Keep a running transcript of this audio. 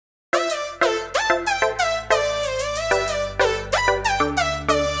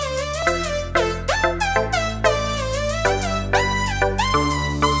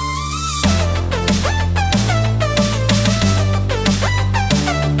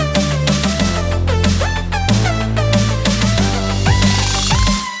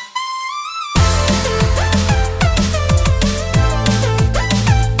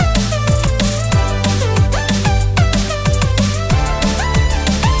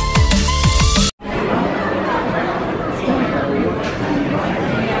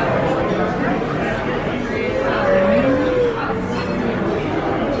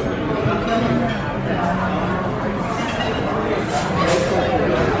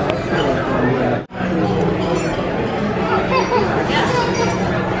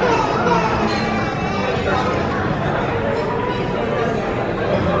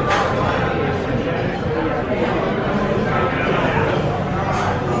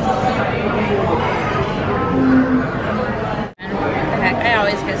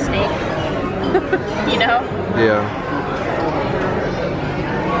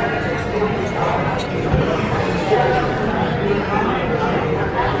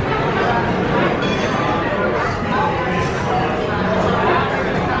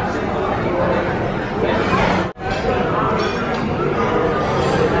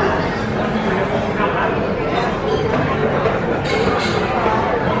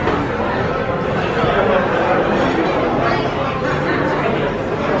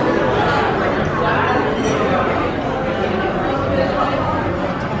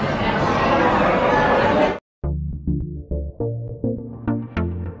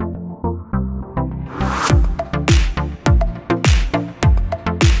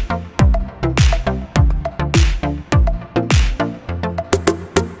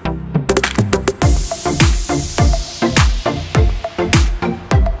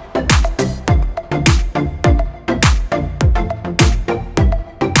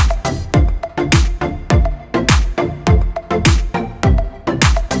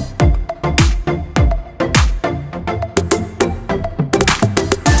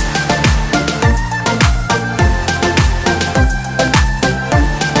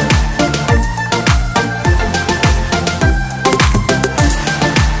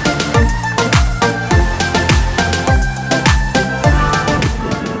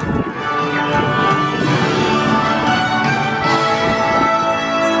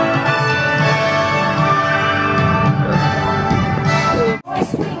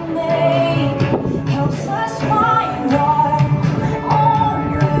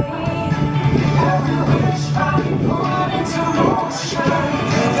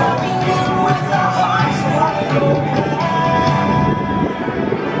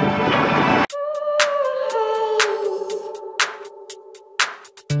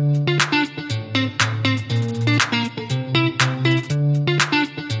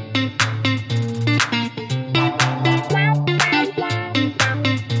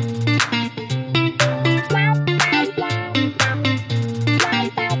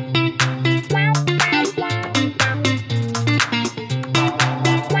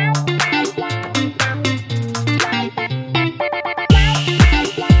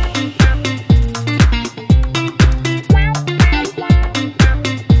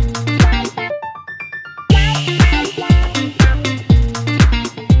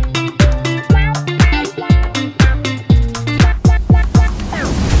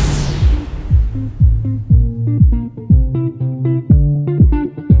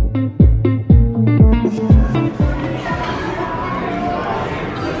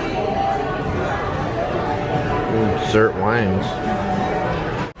dessert wines.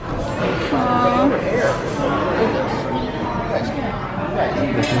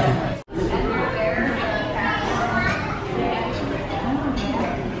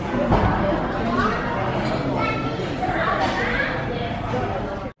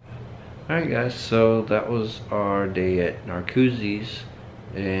 Alright guys, so that was our day at Narcoossee's,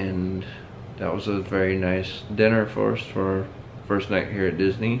 and that was a very nice dinner for us for our first night here at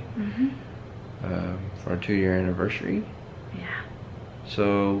Disney. For our 2-year anniversary. Yeah.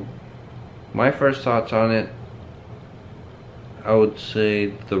 So my first thoughts on it, I would say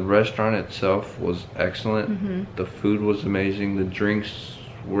the restaurant itself was excellent. The food was amazing. The drinks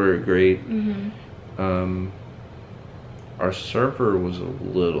were great. Our server was a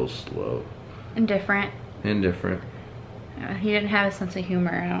little slow. Indifferent. He didn't have a sense of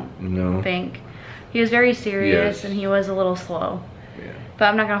humor, I don't think. He was very serious, and he was a little slow. Yeah. But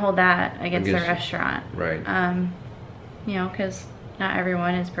I'm not gonna hold that against the restaurant. Right. You know, because not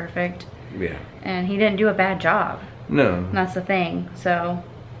everyone is perfect. Yeah. And he didn't do a bad job. No. And that's the thing, so.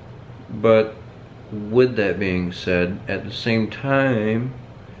 But with that being said, at the same time,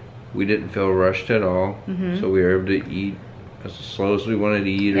 we didn't feel rushed at all. So we were able to eat as slow as we wanted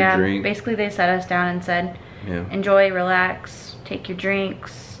to eat or drink. Basically they sat us down and said, enjoy, relax, take your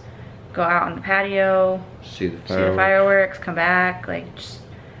drinks, go out on the patio, see the fireworks, come back, like just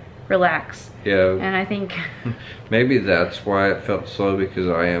relax. Yeah. And I think maybe that's why it felt slow, because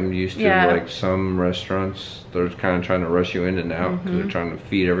I am used to like some restaurants, they're kind of trying to rush you in and out because they're trying to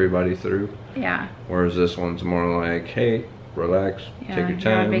feed everybody through. Yeah. Whereas this one's more like, hey, relax, take your time.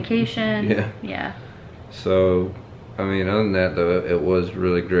 You're on vacation. Yeah. So, I mean, other than that though, it was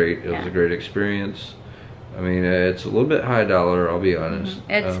really great. It was a great experience. I mean, it's a little bit high dollar, I'll be honest.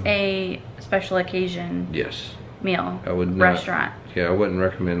 It's a special occasion meal. I would not, restaurant. Yeah, I wouldn't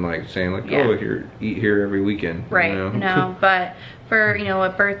recommend like saying like, oh, here, eat here every weekend. Right, you know? No, but for, you know, a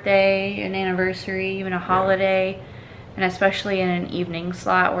birthday, an anniversary, even a holiday, and especially in an evening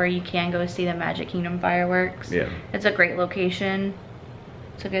slot where you can go see the Magic Kingdom fireworks. Yeah. It's a great location.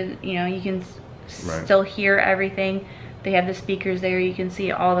 It's a good, you know, you can still hear everything. They have the speakers there, you can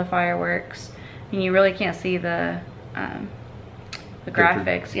see all the fireworks. And you really can't see the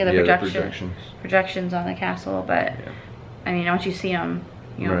graphics, the projections on the castle, but I mean, once you see them,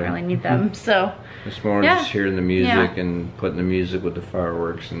 you don't really need them. So it's more just hearing the music and putting the music with the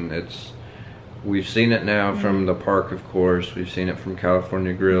fireworks, and we've seen it now from the park, of course. We've seen it from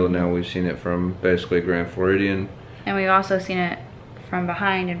California Grill. Now we've seen it from basically Grand Floridian, and we've also seen it from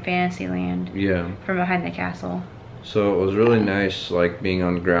behind in Fantasyland. Yeah, from behind the castle. So it was really nice, like being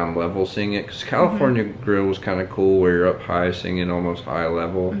on ground level seeing it, because California Grill was kind of cool where you're up high singing almost eye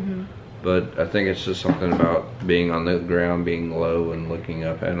level. But I think it's just something about being on the ground, being low and looking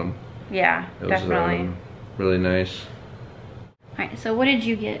up at them. Yeah, it definitely. Was really nice. Alright, so what did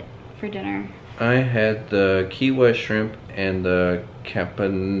you get for dinner? I had the Key West shrimp and the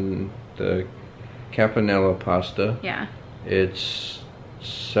campanella pasta. Yeah. It's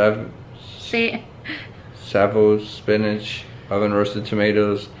Savo spinach, oven roasted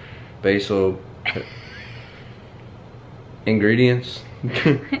tomatoes, basil ingredients.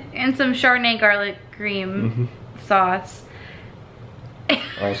 And some Chardonnay garlic cream sauce.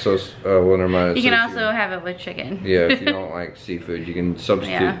 Also, one of my you can also have it with chicken. Yeah, if you don't like seafood, you can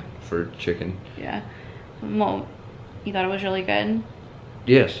substitute for chicken. Yeah. Well, you thought it was really good?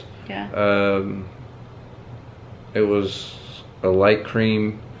 Yes. Yeah. It was a light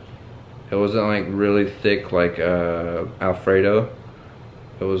cream. It wasn't like really thick like Alfredo.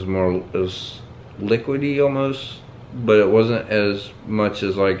 It was liquidy almost, but it wasn't as much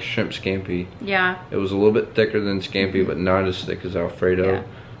as like shrimp scampi. Yeah. It was a little bit thicker than scampi, but not as thick as Alfredo. Yeah.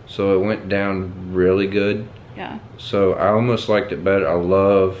 So it went down really good. Yeah. So I almost liked it better. I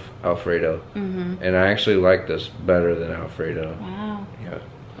love Alfredo. And I actually like this better than Alfredo. Wow. Yeah.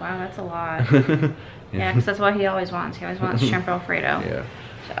 Wow, that's a lot. Yeah, because that's what he always wants. He always wants shrimp Alfredo.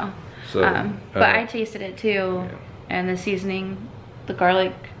 Yeah. But I tasted it too, and the seasoning, the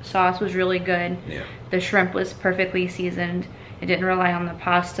garlic sauce was really good. Yeah. The shrimp was perfectly seasoned. It didn't rely on the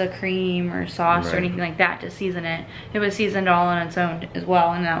pasta cream or sauce or anything like that to season it. It was seasoned all on its own as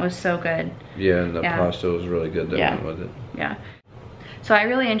well, and that was so good. Yeah, and the pasta was really good that went with it. Yeah. So I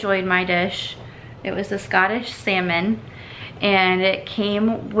really enjoyed my dish. It was the Scottish salmon, and it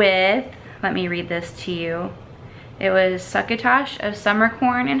came with, let me read this to you. It was succotash of summer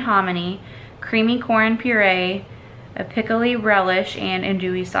corn and hominy, creamy corn puree, a pickly relish, and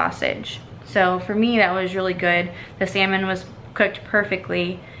andouille sausage. So for me, that was really good. The salmon was cooked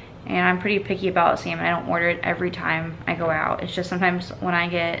perfectly, and I'm pretty picky about salmon. I don't order it every time I go out. It's just sometimes when I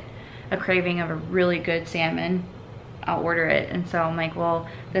get a craving of a really good salmon, I'll order it. And so I'm like, well,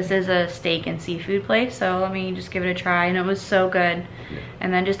 this is a steak and seafood place, so let me just give it a try. And it was so good. Yeah.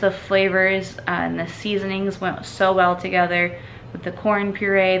 And then just the flavors and the seasonings went so well together with the corn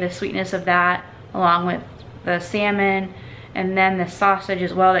puree, the sweetness of that, along with the salmon, and then the sausage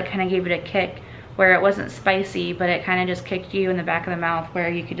as well, that kind of gave it a kick where it wasn't spicy, but it kind of just kicked you in the back of the mouth where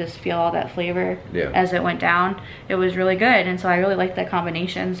you could just feel all that flavor as it went down. It was really good, and so I really liked that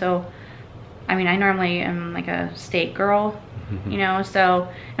combination. So I mean, I normally am like a steak girl, you know, so,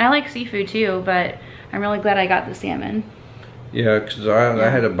 and I like seafood too, but I'm really glad I got the salmon. Yeah, because I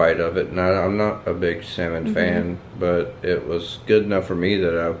had a bite of it, and I'm not a big salmon fan, but it was good enough for me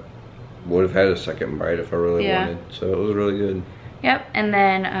that I would have had a second bite if I really wanted. So it was really good. Yep, and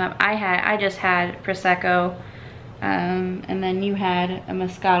then I just had Prosecco, and then you had a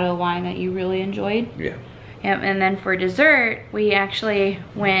Moscato wine that you really enjoyed. Yeah. Yep, and then for dessert, we actually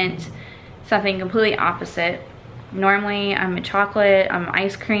went something completely opposite. Normally, I'm a chocolate, I'm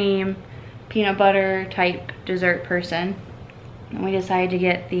ice cream, peanut butter type dessert person. And we decided to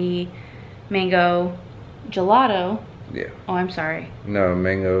get the mango gelato. Yeah. Oh, I'm sorry. No,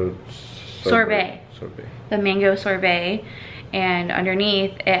 mango sorbet. Sorbet. The mango sorbet. And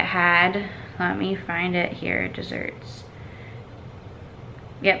underneath it had, let me find it here, desserts.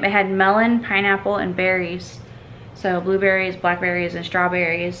 Yep, it had melon, pineapple, and berries. So blueberries, blackberries, and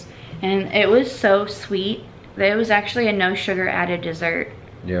strawberries. And it was so sweet that it was actually a no sugar added dessert.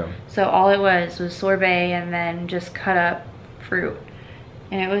 Yeah. So all it was sorbet and then just cut up fruit.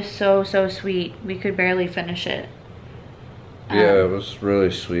 And it was so sweet. We could barely finish it. Yeah, it was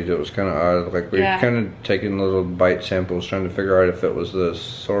really sweet. It was kind of odd. Like, we were kind of taking little bite samples, trying to figure out if it was the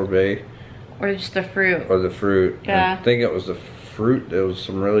sorbet. Or just the fruit. Or the fruit. Yeah. I think it was the fruit. There was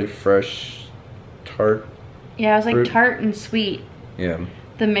some really fresh, tart. Yeah, it was like tart and sweet. Yeah.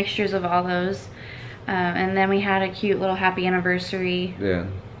 The mixtures of all those. And then we had a cute little happy anniversary. Yeah.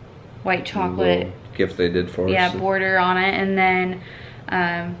 White chocolate. Gift they did for us. Yeah, border on it. And then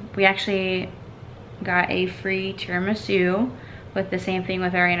we actually got a free tiramisu with the same thing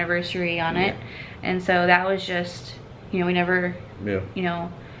with our anniversary on it. And so that was just, you know, we never, you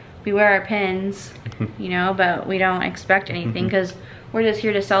know, we wear our pins, you know, but we don't expect anything because we're just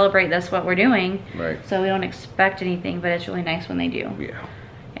here to celebrate. That's what we're doing. Right. So we don't expect anything, but it's really nice when they do. Yeah.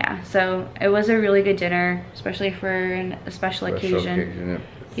 Yeah, so it was a really good dinner, especially for a special occasion.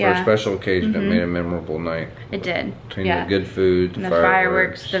 For a special occasion, it made a memorable night. It did. Between the good food, and the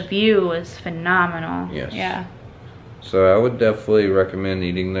fireworks, the view was phenomenal. Yes. Yeah. So I would definitely recommend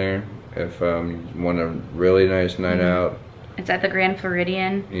eating there if you want a really nice night out. It's at the Grand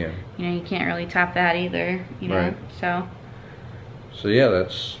Floridian. Yeah. You know, you can't really top that either, you know. Right. So yeah,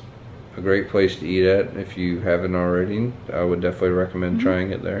 that's a great place to eat at if you haven't already. I would definitely recommend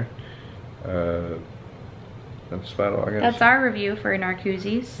trying it there. That's about all I got. That's our review for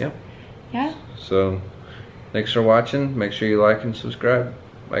Narcoossee's. Yep. Yeah. So thanks for watching. Make sure you like and subscribe.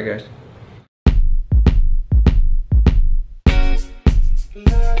 Bye guys.